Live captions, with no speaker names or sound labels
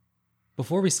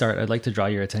Before we start, I'd like to draw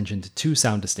your attention to two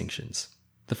sound distinctions.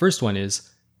 The first one is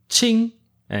qīng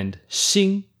and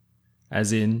xing,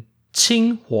 as in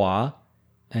qīnghuá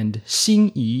and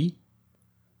xīngyi.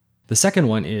 The second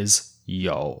one is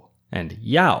you and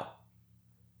jiāo,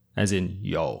 as in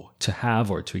you, to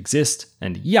have or to exist,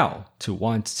 and jiāo, to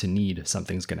want, to need,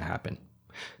 something's going to happen.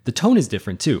 The tone is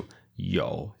different too.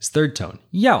 You is third tone,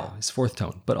 jiāo is fourth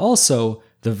tone, but also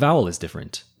the vowel is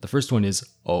different. The first one is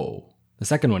o. The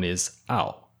second one is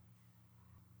ao.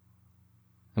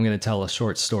 I'm going to tell a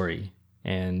short story,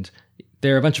 and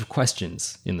there are a bunch of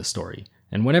questions in the story.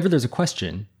 And whenever there's a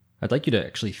question, I'd like you to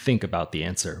actually think about the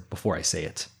answer before I say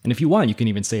it. And if you want, you can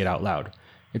even say it out loud.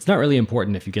 It's not really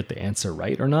important if you get the answer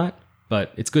right or not,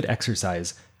 but it's good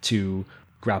exercise to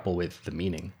grapple with the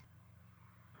meaning.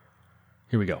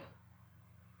 Here we go.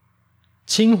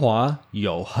 清华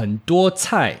有很多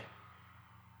菜。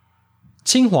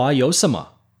清华有什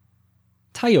么？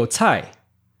它有菜，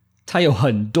它有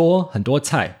很多很多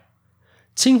菜。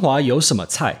清华有什么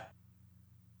菜？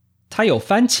它有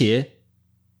番茄。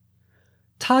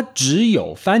它只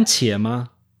有番茄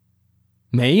吗？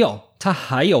没有，它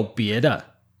还有别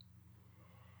的。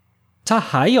它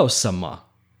还有什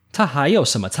么？它还有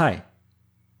什么菜？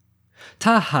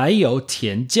它还有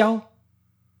甜椒。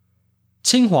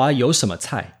清华有什么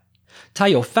菜？它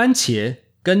有番茄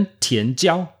跟甜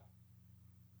椒。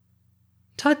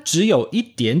它只有一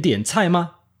点点菜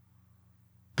吗？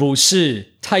不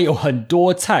是，它有很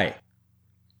多菜。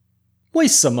为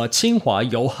什么清华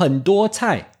有很多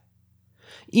菜？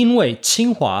因为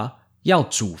清华要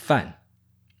煮饭。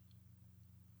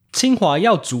清华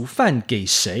要煮饭给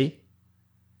谁？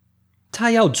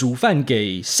他要煮饭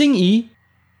给心仪。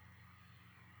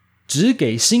只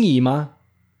给心仪吗？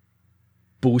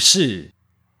不是，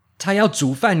他要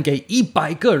煮饭给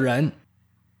100个人。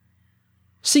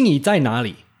心仪在哪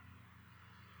里？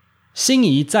心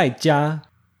仪在家。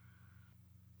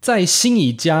在心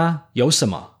仪家有什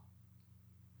么？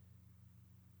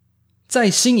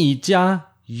在心仪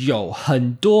家有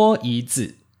很多椅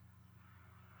子。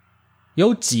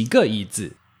有几个椅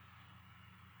子？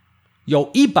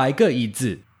有100个椅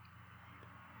子。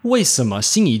为什么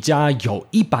心仪家有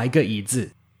100个椅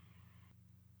子？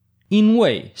因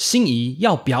为心仪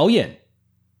要表演。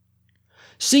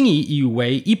心仪以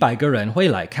为100个人会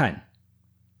来看。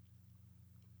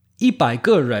100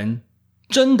个人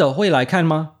真的会来看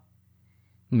吗？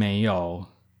没有，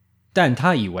但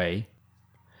他以为。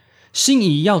心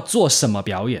仪要做什么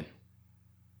表演？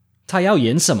他要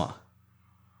演什么？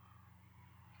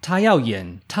他要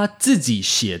演他自己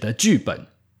写的剧本。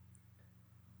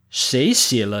谁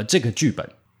写了这个剧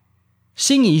本？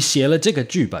心仪写了这个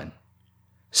剧本，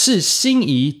是心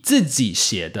仪自己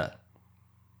写的。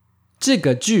这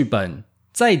个剧本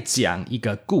在讲一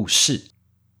个故事。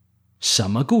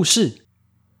什么故事？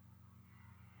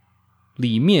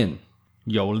里面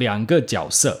有2个角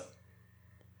色。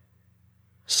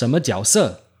什么角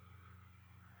色？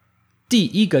第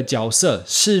一个角色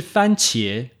是番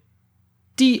茄，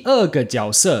第二个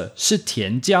角色是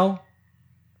甜椒。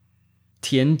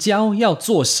甜椒要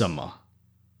做什么？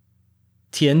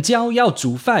甜椒要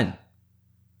煮饭。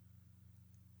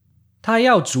他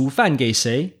要煮饭给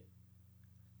谁？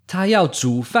他要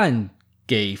煮饭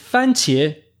给番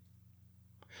茄。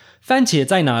番茄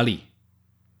在哪里？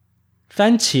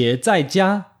番茄在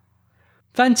家。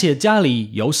番茄家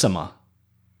里有什么？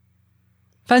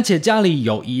番茄家里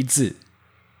有椅子。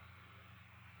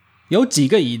有几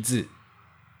个椅子？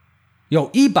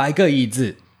有100个椅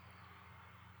子。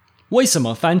为什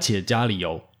么番茄家里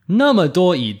有那么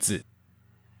多椅子？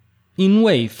因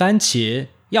为番茄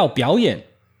要表演。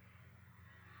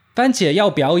番茄要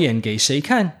表演给谁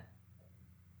看？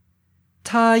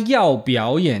他要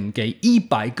表演给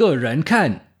100个人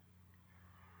看。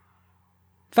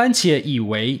番茄以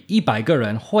为100个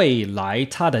人会来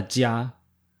他的家。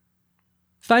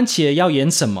番茄要演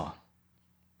什么？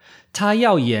他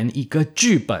要演一个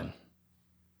剧本。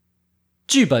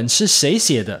剧本是谁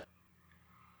写的？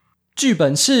剧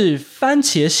本是番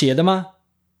茄写的吗？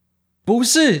不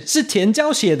是，是甜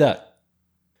椒写的。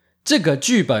这个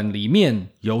剧本里面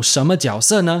有什么角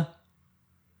色呢？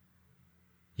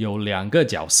有2个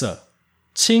角色，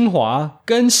清华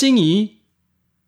跟心仪。